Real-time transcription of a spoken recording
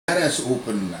Let us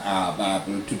open our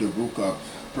Bible to the book of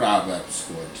Proverbs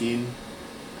 14.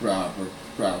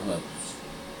 Proverbs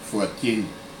 14.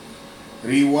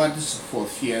 Rewards for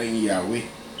fearing Yahweh.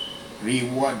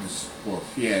 Rewards for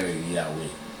fearing Yahweh.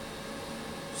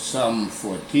 Psalm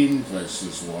 14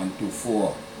 verses 1 to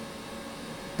 4.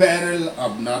 Peril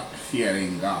of not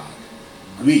fearing God.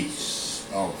 Grace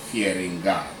of fearing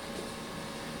God.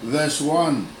 Verse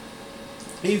 1.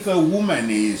 If a woman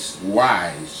is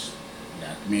wise,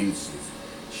 that means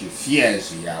she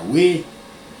fears Yahweh,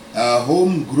 her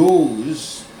home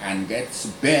grows and gets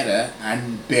better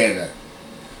and better.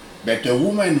 But a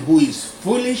woman who is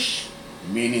foolish,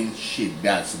 meaning she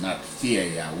does not fear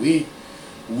Yahweh,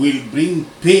 will bring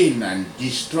pain and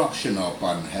destruction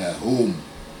upon her home.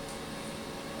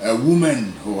 A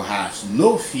woman who has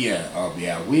no fear of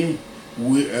Yahweh,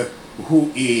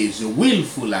 who is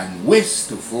willful and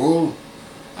wasteful,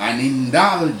 and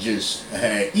indulges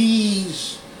her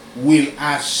ease, will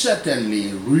as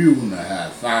certainly ruin her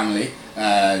family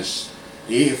as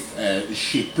if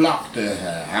she plucked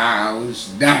her house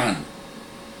down.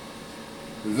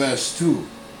 Verse 2.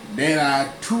 There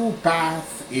are two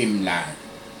paths in life.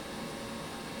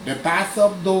 The path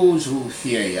of those who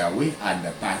fear Yahweh and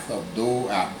the path of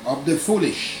the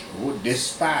foolish who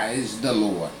despise the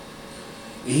Lord.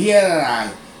 Here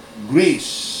are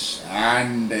grace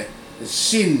and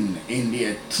sin in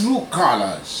their true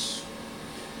colors.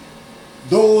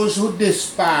 Those who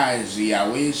despise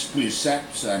Yahweh's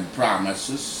precepts and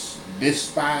promises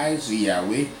despise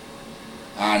Yahweh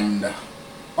and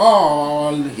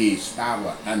all his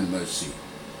power and mercy.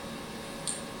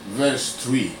 Verse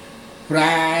 3.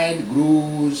 Pride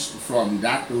grows from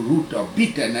that root of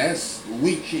bitterness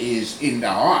which is in the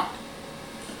heart.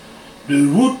 The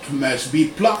root must be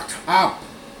plucked up.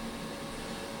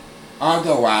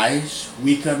 Otherwise,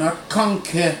 we cannot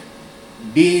conquer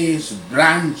this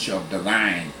branch of the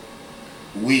vine,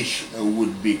 which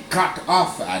would be cut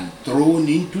off and thrown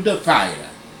into the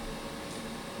fire.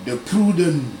 The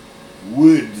prudent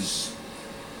words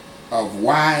of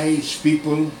wise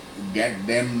people get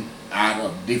them out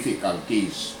of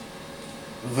difficulties.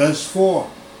 Verse 4.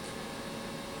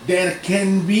 There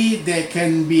can be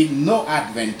no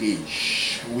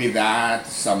advantage without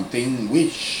something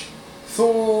which,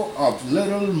 though of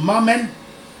little moment,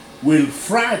 will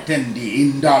frighten the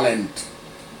indolent.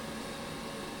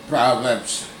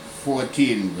 Proverbs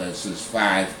 14 verses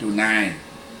 5 to 9.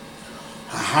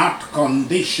 A heart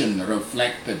condition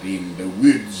reflected in the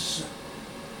words.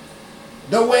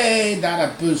 The way that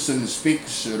a person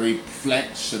speaks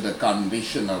reflects the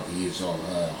condition of his or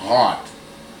her heart.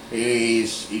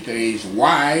 It is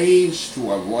wise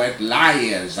to avoid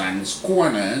liars and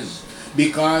scorners,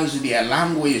 because their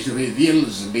language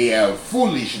reveals their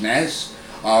foolishness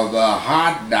of a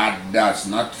heart that does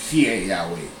not fear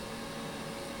Yahweh.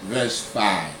 Verse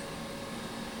 5.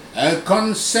 A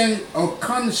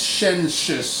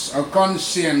conscientious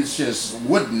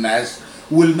witness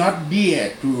will not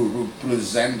dare to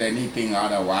present anything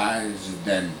otherwise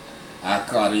than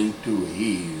according to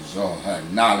his or her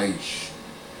knowledge.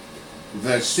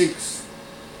 Verse 6.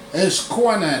 A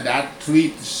scorner that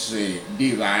treats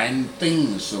divine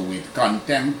things with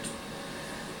contempt.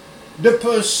 The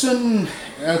person,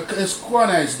 a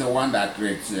scorner is the one that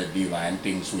treats divine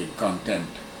things with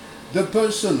contempt. The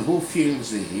person who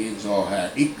feels his or her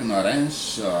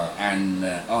ignorance and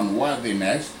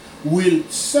unworthiness will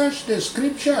search the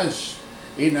scriptures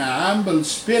in a humble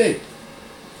spirit.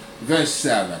 Verse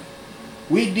 7.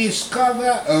 We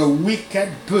discover a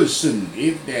wicked person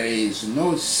if there is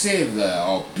no savor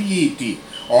or piety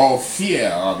or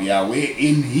fear of Yahweh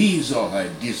in his or her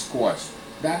discourse.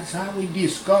 That's how we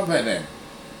discover them.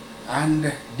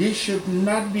 And this should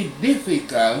not be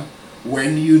difficult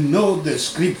when you know the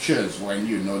scriptures, when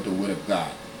you know the Word of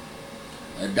God.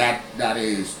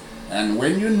 And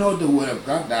when you know the Word of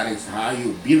God, that is how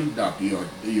you build up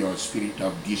your spirit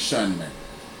of discernment.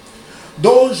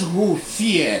 Those who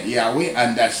fear Yahweh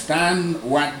understand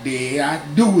what they are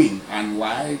doing and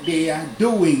why they are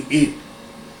doing it.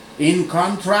 In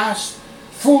contrast,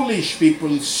 foolish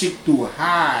people seek to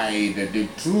hide the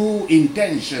true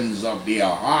intentions of their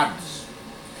hearts.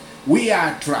 We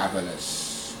are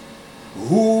travelers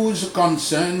whose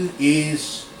concern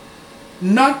is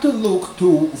not to look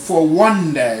for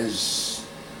wonders,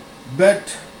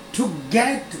 but to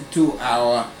get to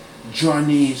our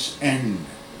journey's end,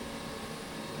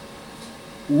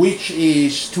 which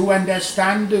is to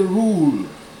understand the rule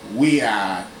we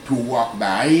are to walk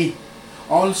by,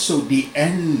 also the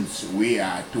ends we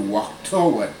are to walk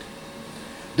toward.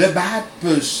 The bad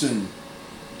person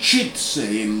cheats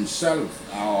himself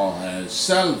or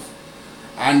herself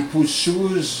and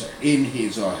pursues in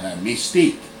his or her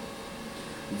mistake.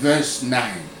 Verse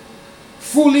 9.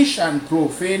 Foolish and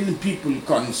profane people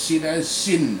consider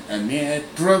sin a mere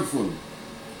trifle,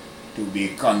 to be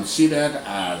considered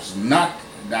as not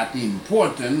that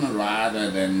important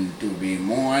rather than to be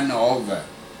mourned over.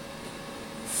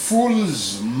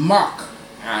 Fools mock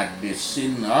at the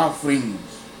sin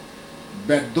offerings,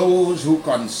 but those who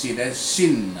consider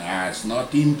sin as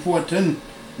not important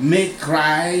make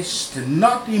Christ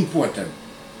not important.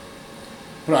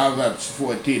 Proverbs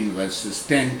 14 verses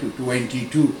 10 to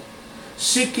 22.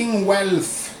 Seeking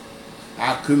wealth,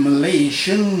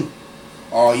 accumulation,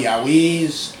 or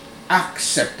Yahweh's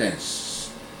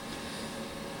acceptance.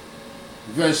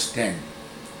 Verse 10.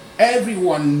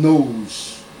 Everyone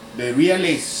knows the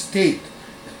real state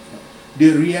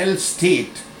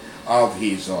of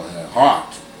his or her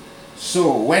heart.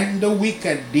 So when the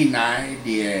wicked deny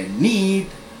their need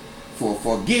for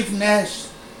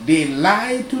forgiveness, they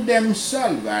lie to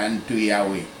themselves and to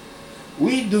Yahweh.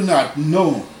 We do not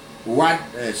know what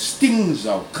stings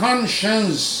of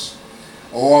conscience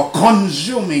or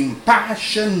consuming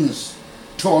passions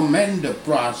torment the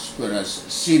prosperous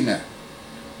sinner,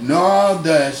 nor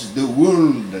does the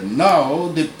world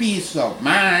know the peace of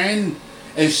mind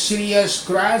a serious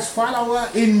Christ follower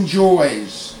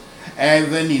enjoys,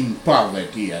 even in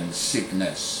poverty and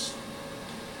sickness.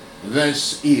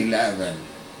 Verse 11.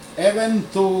 Even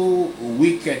though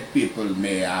wicked people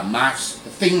may amass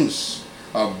things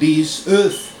of this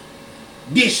earth,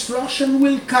 destruction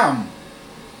will come.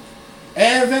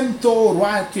 Even though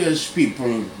righteous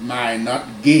people might not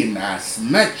gain as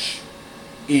much,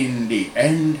 in the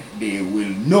end they will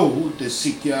know the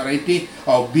security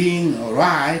of being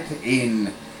right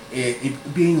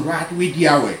being right with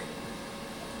Yahweh.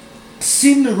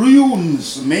 Sin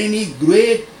ruins many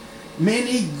great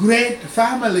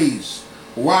families,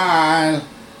 while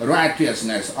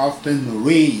righteousness often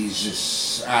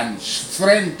raises and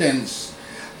strengthens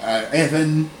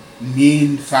even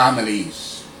mean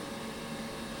families.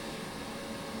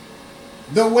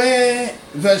 The way,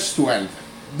 verse 12,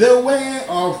 the way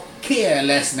of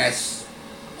carelessness,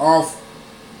 of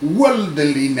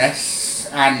worldliness,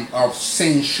 and of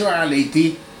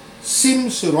sensuality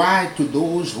seems right to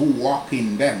those who walk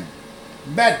in them.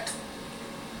 But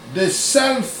the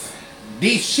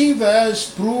self-deceivers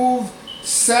prove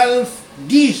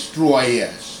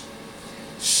self-destroyers.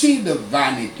 See the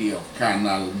vanity of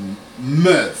carnal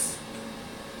mirth.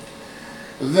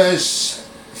 Verse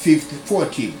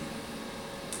 14.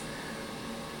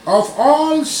 Of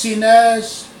all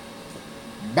sinners,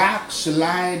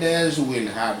 backsliders will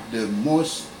have the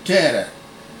most terror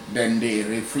when they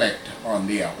reflect on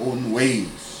their own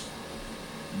ways.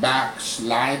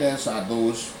 Backsliders are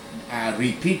those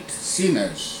repeat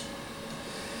sinners.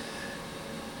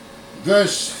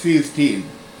 Verse 15.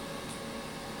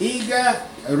 Eager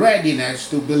readiness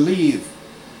to believe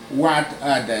what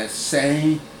others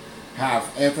say have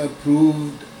ever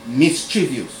proved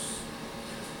mischievous.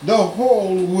 The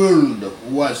whole world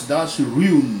was thus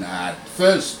ruined at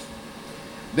first.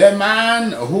 The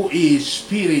man who is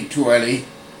spiritually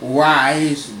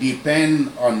wise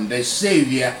depends on the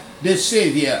Savior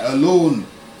alone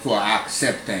for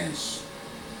acceptance.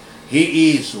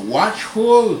 He is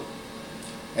watchful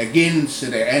against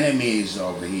the enemies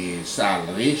of his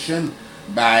salvation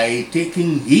by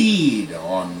taking heed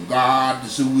on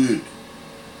God's word.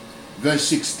 Verse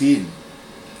 16.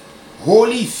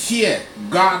 Holy fear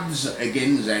guards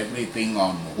against everything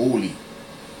unholy.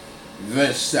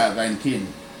 Verse 17.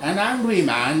 An angry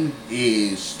man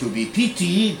is to be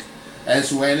pitied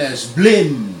as well as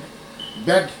blamed,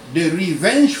 but the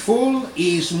revengeful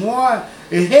is more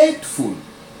hateful.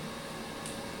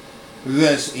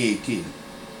 Verse 18.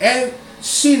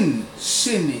 Sin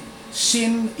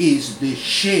is the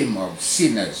shame of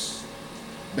sinners,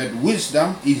 but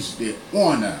wisdom is the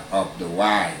honor of the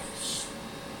wise.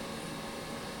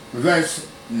 Verse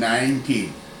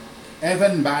 19.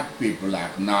 Even bad people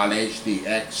acknowledge the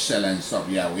excellence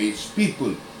of Yahweh's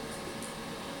people.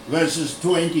 Verses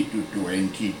 20 to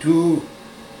 22.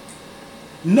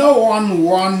 No one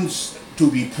wants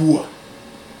to be poor,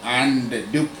 and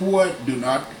the poor do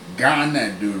not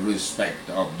garner the respect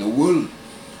of the world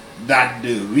that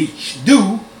the rich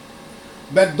do,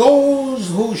 but those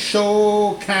who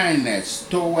show kindness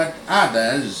toward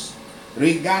others,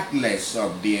 regardless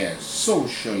of their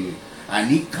social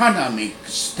and economic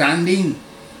standing,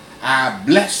 are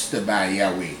blessed by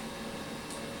Yahweh.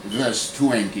 Verse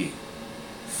 20.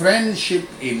 Friendship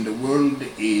in the world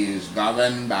is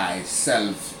governed by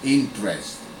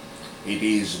self-interest. It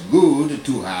is good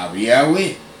to have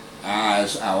Yahweh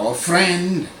as our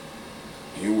friend.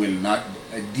 He will not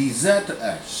desert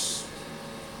us.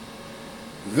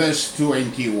 Verse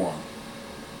 21.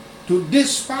 To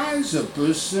despise a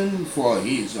person for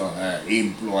his or her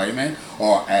employment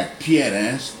or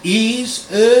appearance is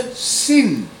a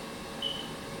sin.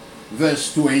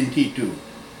 Verse 22.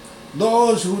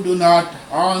 Those who do not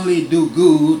only do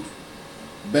good,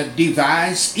 but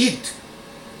devise it,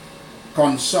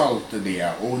 consult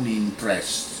their own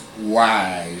interests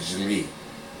wisely.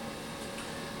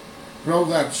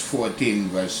 Proverbs 14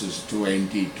 verses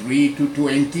 23 to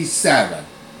 27.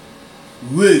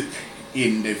 Work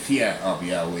in the fear of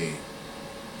Yahweh.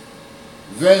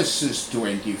 Verses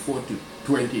 24 to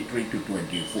 23 to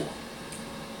 24.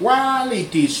 While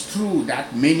it is true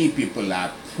that many people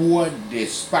are poor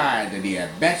despite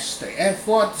their best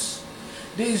efforts,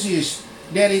 this is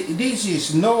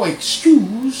no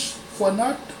excuse for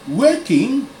not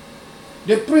working.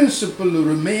 The principle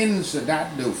remains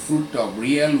that the fruit of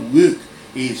real work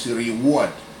is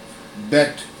reward.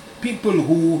 But people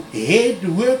who hate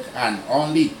work and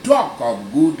only talk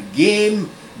of good game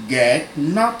get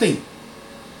nothing.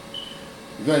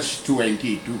 Verse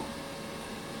 22.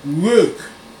 Work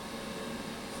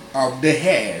of the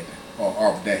head or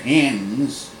of the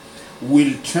hands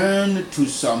will turn to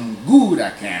some good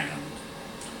account.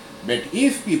 But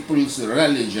if people's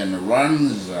religion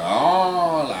runs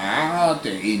all out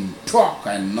in talk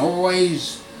and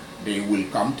noise, they will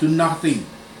come to nothing.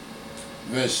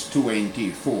 Verse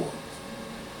 24.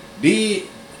 The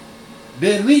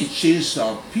riches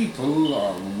of people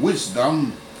of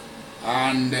wisdom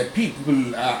and the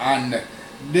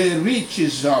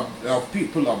riches of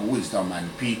people of wisdom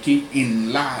and pity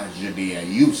enlarge their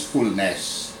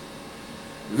usefulness.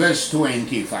 Verse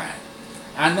 25.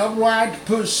 An upright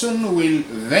person will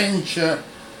venture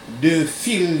the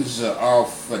fields of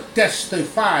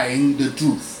testifying the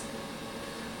truth.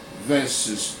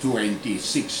 Verses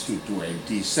 26 to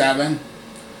 27.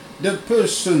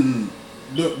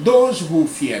 Those who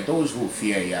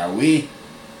fear Yahweh,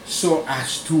 so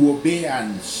as to obey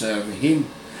and serve Him,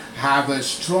 have a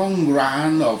strong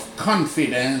ground of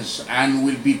confidence and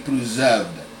will be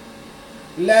preserved.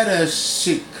 Let us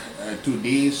seek to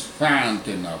this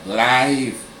fountain of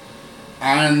life,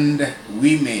 and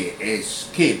we may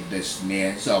escape the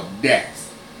snares of death.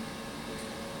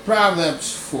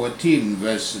 Proverbs 14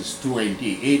 verses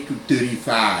 28 to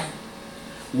 35.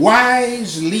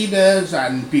 Wise leaders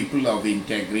and people of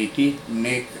integrity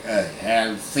make a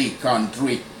healthy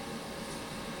country.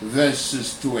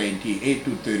 Verses 28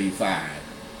 to 35.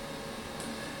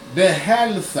 The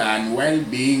health and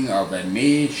well-being of a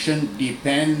nation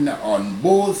depend on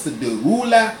both the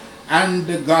ruler and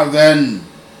the governed.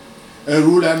 A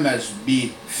ruler must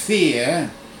be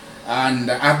fair and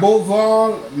above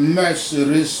all must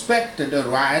respect the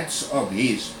rights of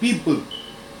his people.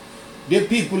 The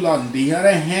people, on the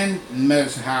other hand,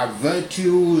 must have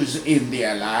virtues in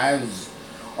their lives,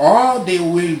 or they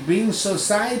will bring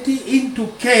society into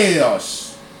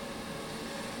chaos.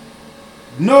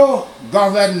 No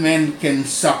government can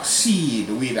succeed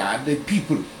without the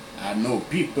people, and no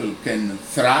people can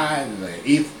thrive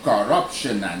if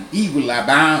corruption and evil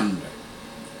abound.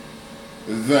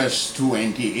 Verse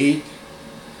 28.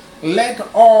 Let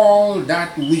all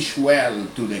that wish well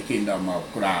to the kingdom of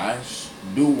Christ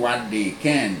do what they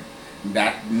can,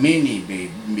 that many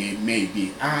may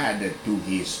be added to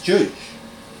his church.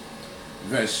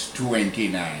 Verse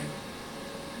 29.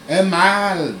 A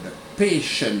mild,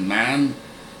 patient man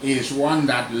is one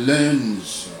that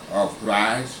learns of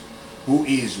Christ, who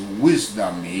is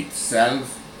wisdom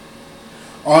itself.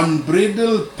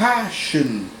 Unbridled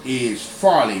passion is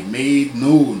folly made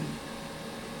known.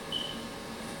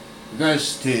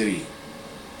 Verse 30.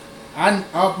 An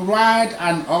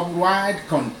upright,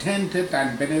 contented,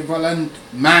 and benevolent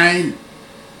mind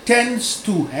tends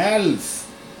to health.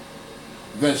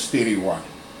 Verse 31.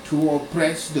 To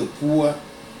oppress the poor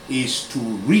is to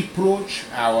reproach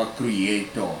our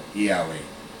Creator, Yahweh.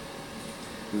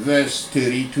 Verse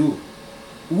 32.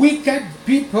 Wicked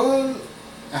people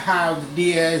have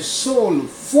their soul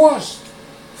forced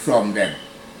from them.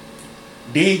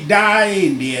 They die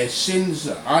in their sins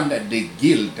under the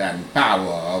guilt and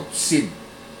power of sin.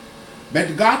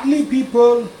 But godly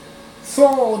people,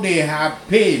 though they have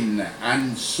pain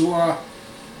and sore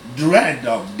dread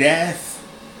of death,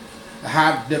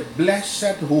 have the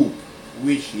blessed hope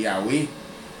which Yahweh,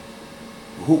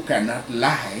 who cannot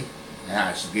lie,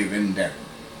 has given them.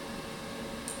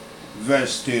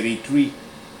 Verse 33.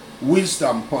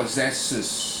 Wisdom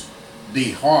possesses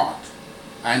the heart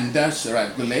and thus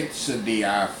regulates the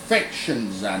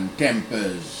affections and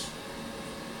tempers.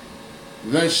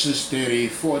 Verses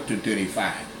 34 to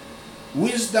 35.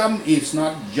 Wisdom is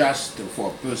not just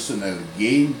for personal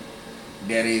gain.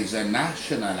 There is a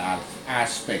national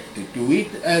aspect to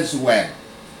it as well.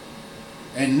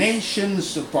 A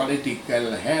nation's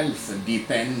political health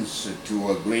depends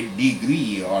to a great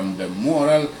degree on the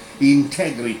moral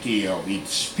integrity of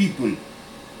its people.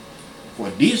 For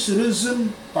this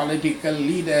reason, political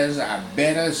leaders are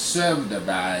better served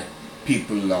by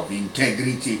people of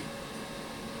integrity.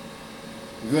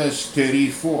 Verse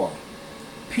 34.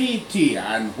 Piety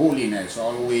and holiness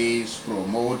always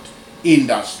promote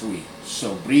industry,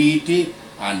 sobriety,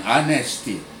 and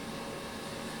honesty.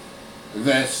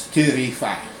 Verse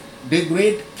 35. The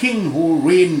great King who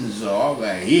reigns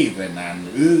over heaven and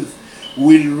earth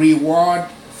will reward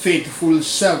faithful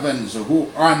servants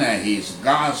who honor his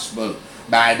gospel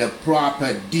by the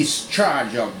proper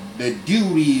discharge of the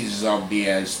duties of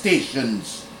their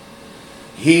stations.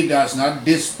 He does not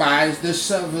despise the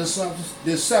services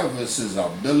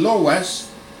of the lowest.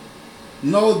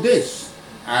 Know this,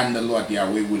 and the Lord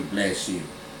Yahweh will bless you.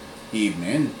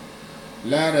 Amen.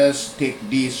 Let us take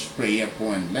this prayer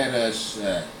point. Let us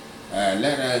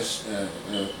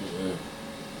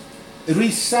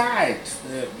recite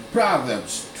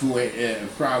Proverbs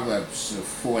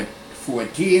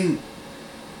 14.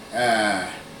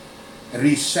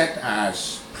 Reset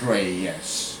as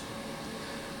prayers.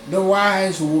 The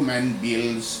wise woman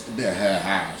builds her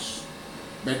house,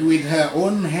 but with her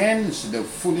own hands the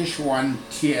foolish one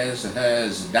tears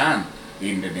hers down.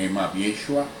 In the name of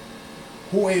Yeshua.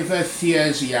 Whoever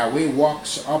fears Yahweh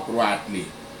walks uprightly,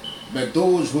 but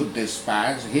those who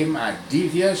despise him are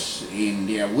devious in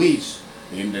their ways.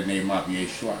 In the name of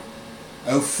Yeshua.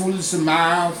 A fool's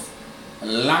mouth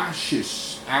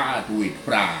lashes out with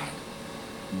pride,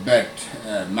 but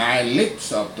my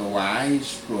lips of the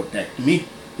wise protect me.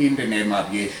 In the name of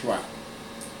Yeshua.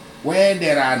 Where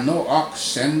there are no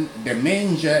oxen, the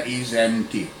manger is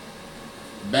empty.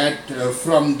 But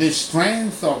from the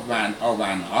strength of an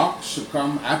ox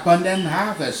come abundant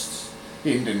harvests.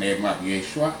 In the name of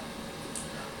Yeshua.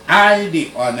 I,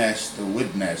 the honest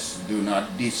witness, do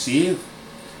not deceive,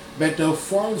 but a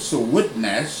false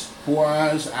witness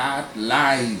pours out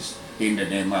lies. In the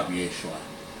name of Yeshua.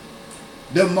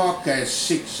 The mocker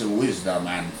seeks wisdom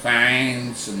and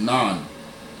finds none,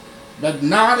 but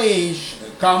knowledge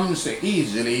comes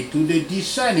easily to the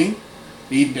discerning.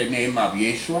 In the name of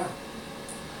Yeshua.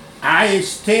 I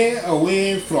stay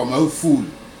away from a fool,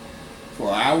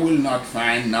 for I will not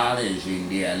find knowledge in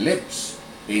their lips.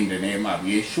 In the name of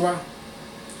Yeshua.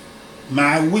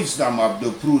 My wisdom of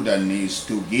the prudent is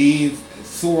to give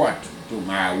thought to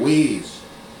my ways,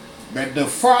 but the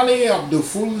folly of the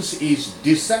fools is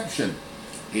deception.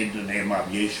 In the name of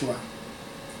Yeshua.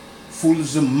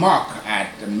 Fools mock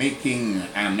at making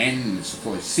amends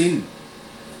for sin,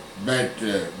 but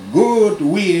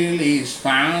goodwill is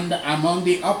found among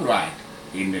the upright.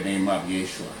 In the name of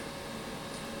Yeshua.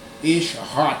 Each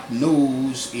heart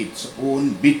knows its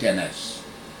own bitterness,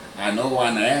 and no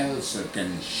one else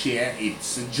can share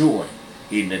its joy.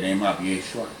 In the name of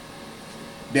Yeshua.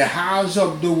 The house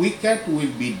of the wicked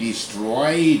will be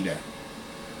destroyed,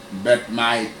 but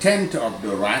my tent of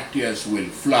the righteous will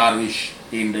flourish.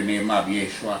 In the name of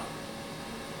Yeshua.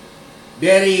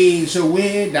 There is a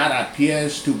way that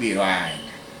appears to be right,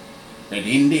 but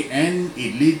in the end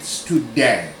it leads to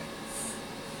death.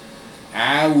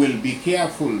 I will be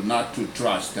careful not to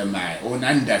trust my own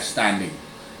understanding.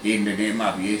 In the name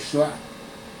of Yeshua.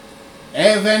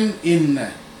 Even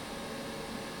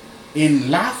in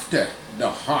laughter the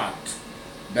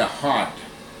heart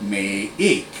may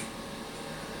ache,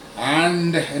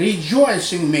 and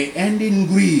rejoicing may end in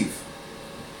grief.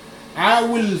 I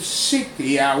will seek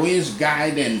Yahweh's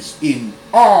guidance in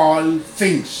all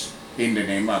things. In the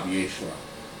name of Yeshua.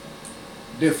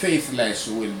 The faithless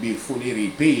will be fully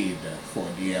repaid for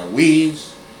their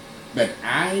ways, but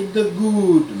I, the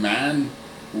good man,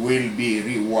 will be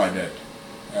rewarded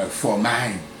for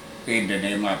mine. In the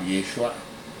name of Yeshua.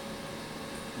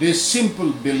 The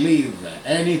simple believe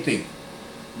anything,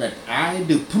 but I,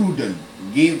 the prudent,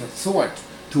 give thought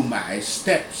to my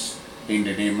steps. In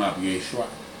the name of Yeshua.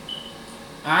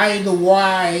 I, the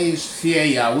wise, fear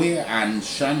Yahweh and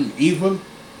shun evil,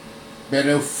 but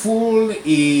a fool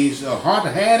is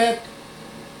hot-headed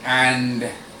and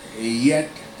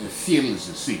yet feels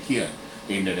secure.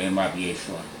 In the name of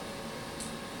Yeshua.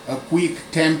 A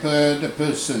quick-tempered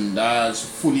person does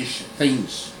foolish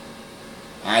things,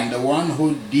 and the one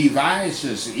who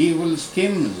devises evil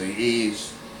schemes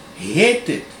is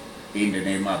hated. In the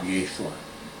name of Yeshua.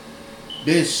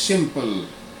 The simple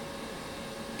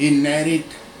inherit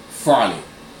folly,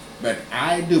 but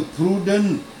I, the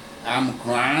prudent, am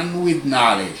crowned with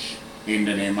knowledge. in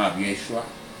the name of Yeshua.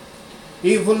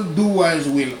 Evildoers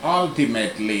will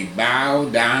ultimately bow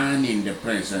down in the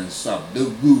presence of the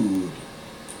good,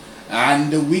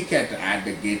 and the wicked at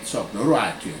the gates of the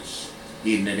righteous,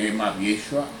 in the name of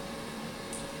Yeshua.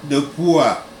 The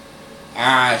poor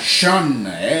are shunned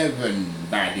even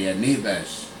by their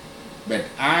neighbors, but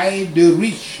I, the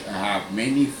rich, have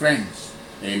many friends,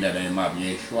 in the name of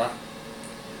Yeshua.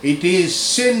 It is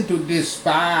sin to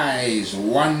despise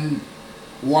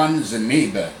one's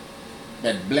neighbor,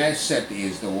 but blessed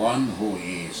is the one who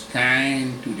is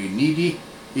kind to the needy,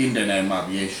 in the name of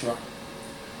Yeshua.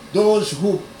 Those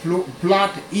who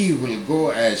plot evil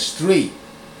go astray,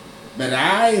 but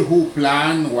I who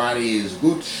plan what is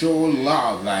good show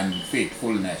love and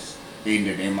faithfulness, in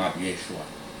the name of Yeshua.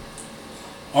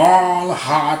 All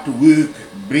hard work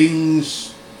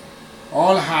brings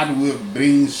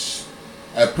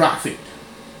a profit,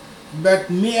 but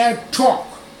mere talk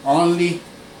only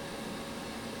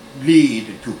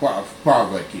lead to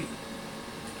poverty,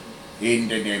 in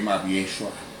the name of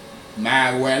Yeshua.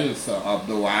 My wealth of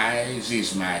the wise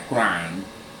is my crown,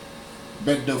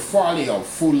 but the folly of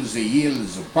fools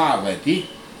yields poverty,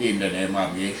 in the name of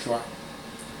Yeshua.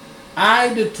 I,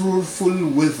 the truthful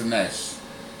witness,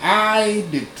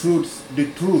 the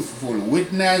truthful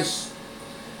witness,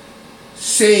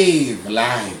 save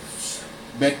lives,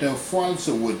 but the false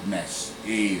witness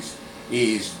is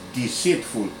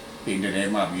deceitful, in the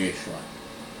name of Yeshua.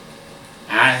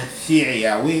 I fear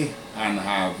Yahweh and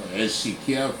have a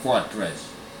secure fortress.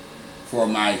 For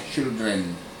my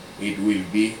children it will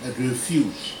be a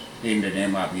refuge, in the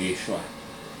name of Yeshua.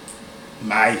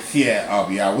 My fear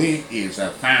of Yahweh is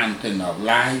a fountain of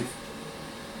life,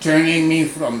 turning me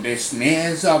from the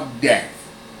snares of death,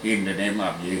 in the name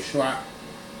of Yeshua.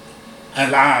 A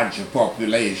large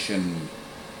population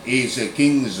is a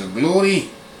king's glory,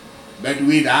 but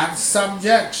without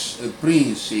subjects a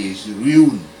prince is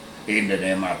ruined, in the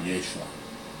name of Yeshua.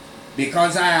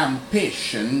 Because I am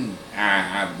patient, I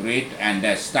have great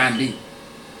understanding,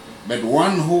 but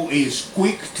one who is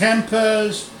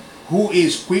quick-tempered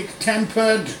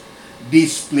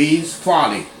displays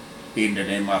folly, in the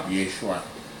name of Yeshua.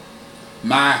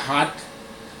 My heart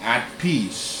at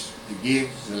peace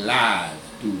gives life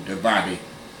to the body,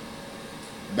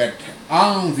 but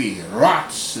envy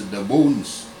rots the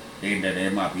bones, in the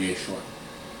name of Yeshua.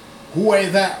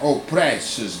 Whoever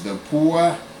oppresses the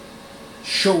poor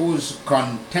shows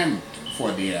contempt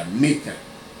for their maker,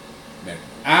 but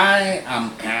I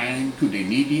am kind to the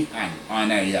needy and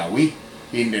honor Yahweh,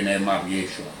 in the name of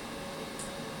Yeshua.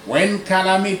 When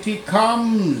calamity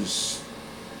comes,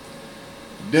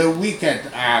 the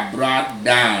wicked are brought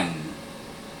down,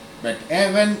 but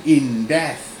even in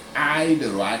death I,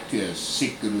 the righteous,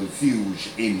 seek refuge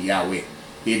in Yahweh,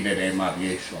 in the name of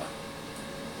Yeshua.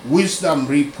 Wisdom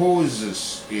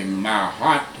reposes in my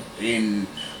heart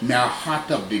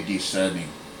of the discerning,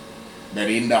 but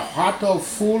in the heart of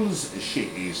fools she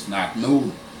is not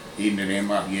known, in the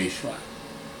name of Yeshua.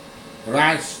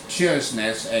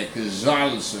 Righteousness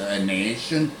exalts a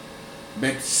nation,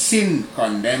 but sin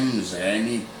condemns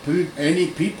any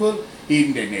people,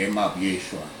 in the name of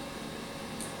Yeshua.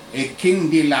 A king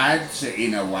delights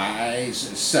in a wise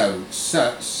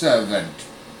servant,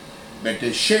 but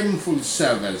a shameful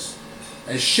servant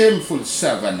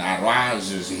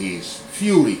arouses his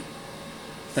fury.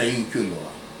 Thank you,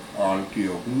 Lord. All to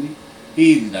your glory.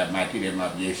 In the mighty name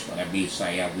of Yeshua, the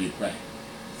Messiah, we pray.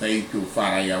 Thank you,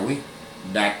 Father Yahweh,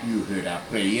 that you heard our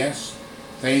prayers.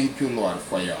 Thank you, Lord,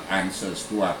 for your answers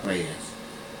to our prayers.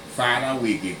 Father,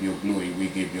 we give you glory, we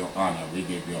give you honor, we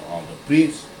give you all the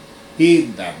praise.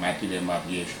 In the mighty name of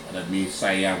Yeshua, the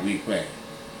Messiah, we pray.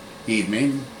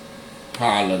 Amen.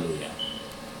 Hallelujah.